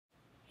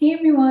Hey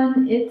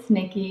everyone, it's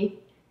Nikki,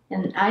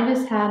 and I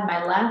just had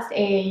my last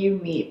AAU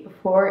meet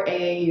before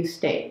AAU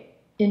State.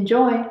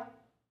 Enjoy!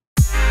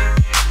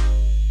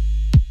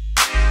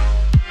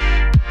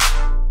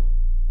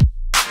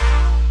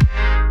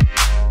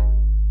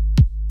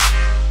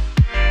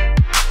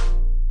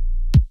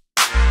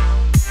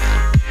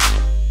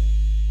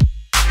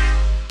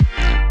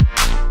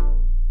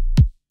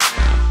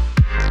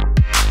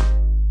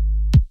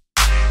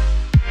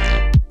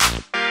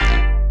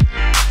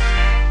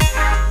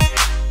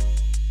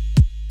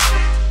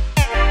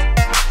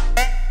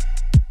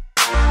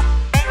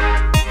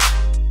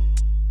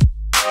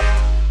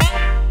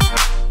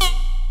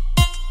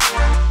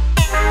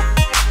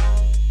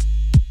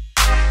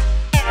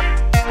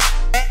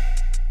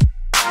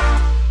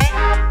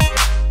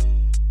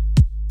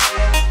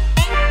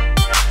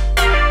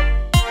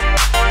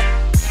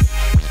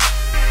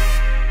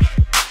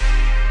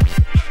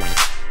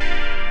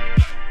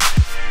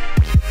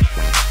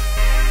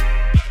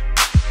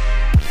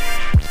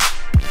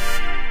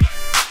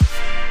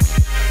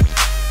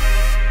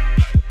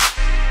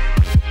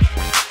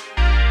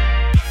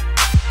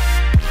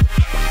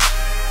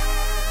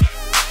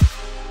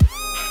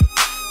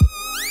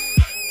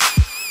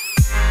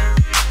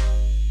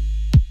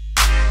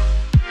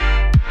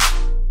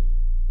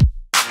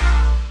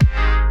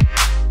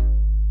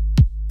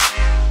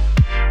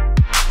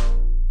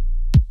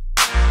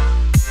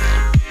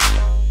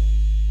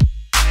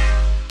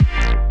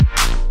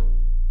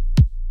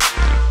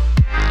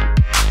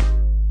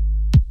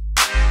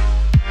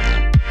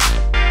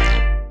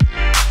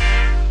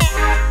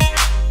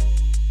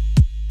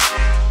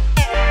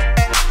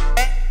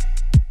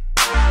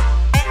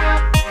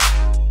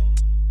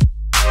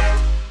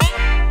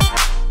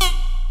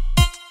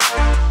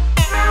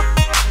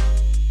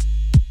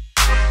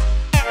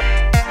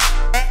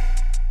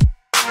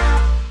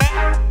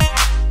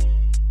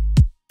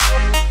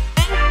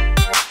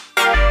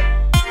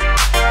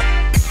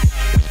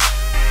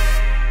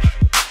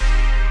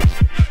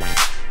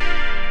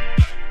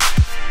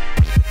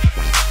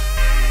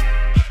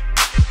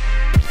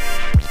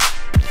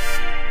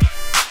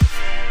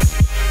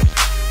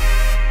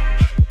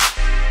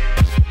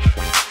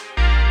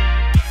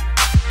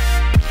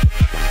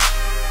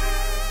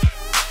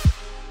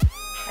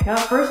 I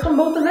got first on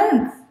both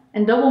events,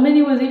 and double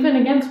mini was even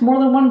against more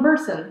than one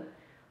person,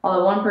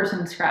 although one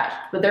person scratched,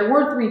 but there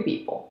were 3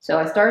 people. So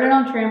I started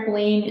on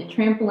trampoline, and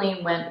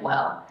trampoline went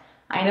well.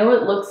 I know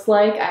it looks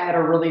like I had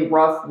a really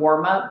rough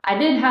warm-up. I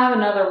did have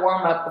another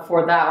warm-up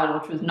before that one,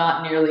 which was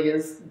not nearly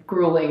as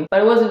grueling,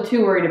 but I wasn't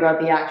too worried about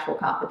the actual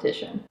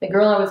competition. The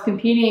girl I was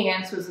competing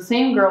against was the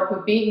same girl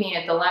who beat me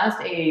at the last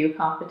AAU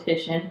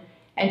competition,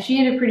 and she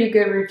had a pretty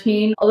good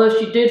routine, although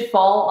she did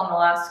fall on the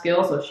last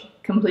skill, so she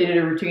completed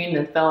a routine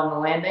that fell on the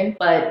landing.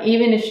 But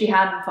even if she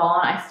hadn't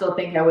fallen, I still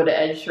think I would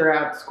have edged her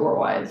out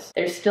score-wise.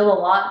 There's still a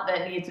lot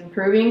that needs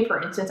improving.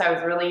 For instance, I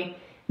was really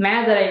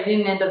mad that I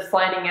didn't end up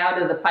sliding out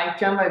of the pike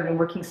jump. I've been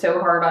working so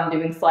hard on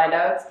doing slide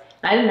outs.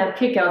 I didn't have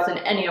kickouts in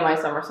any of my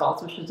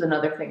somersaults, which is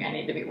another thing I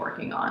need to be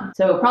working on.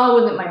 So it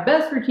probably wasn't my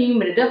best routine,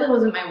 but it definitely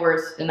wasn't my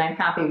worst, and I'm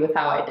happy with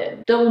how I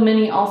did. Double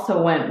mini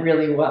also went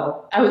really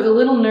well. I was a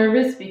little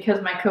nervous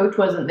because my coach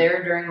wasn't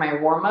there during my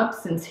warm-up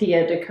since he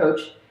had to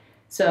coach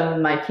some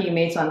of my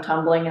teammates on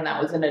tumbling, and that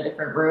was in a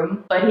different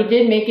room. But he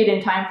did make it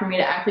in time for me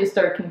to actually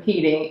start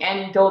competing,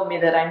 and he told me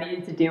that I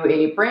needed to do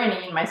a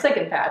branny in my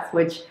second pass,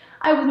 which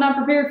I was not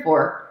prepared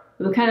for.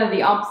 It was kind of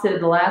the opposite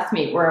of the last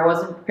meet where I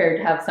wasn't prepared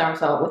to have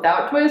somersault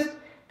without twist.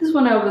 This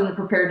one I wasn't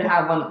prepared to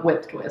have one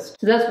with twist.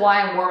 So that's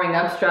why I'm warming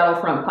up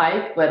straddle front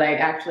pike, but I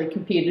actually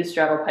competed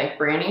straddle pike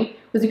branny,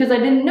 was because I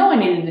didn't know I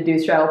needed to do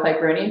straddle pike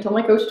branny until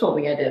my coach told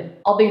me I did.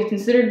 All things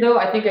considered though,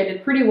 I think I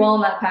did pretty well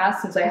in that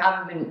pass since I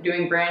haven't been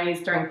doing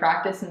brannies during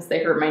practice since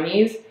they hurt my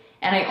knees.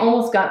 And I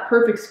almost got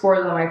perfect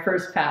scores on my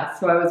first pass,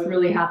 so I was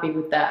really happy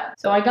with that.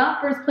 So I got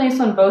first place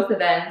on both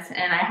events,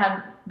 and I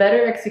had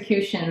better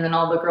execution than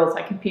all the girls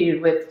I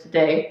competed with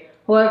today.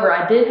 However,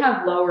 I did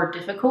have lower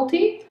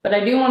difficulty, but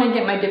I do want to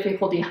get my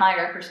difficulty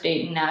higher for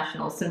state and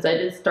nationals since I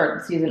did start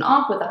the season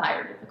off with a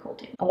higher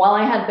difficulty. And while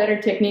I had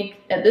better technique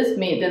at this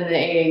meet than the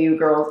AAU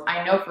girls,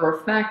 I know for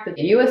a fact that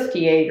the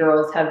USTA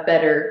girls have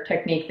better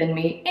technique than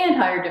me and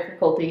higher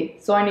difficulty,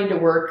 so I need to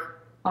work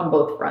on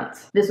both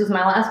fronts. This was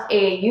my last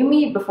AAU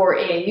meet before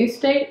AAU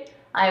State.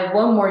 I have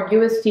one more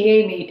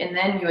USTA meet and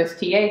then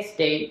USTA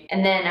State,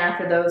 and then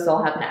after those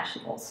I'll have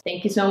nationals.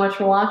 Thank you so much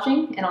for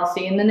watching, and I'll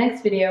see you in the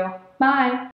next video. Bye!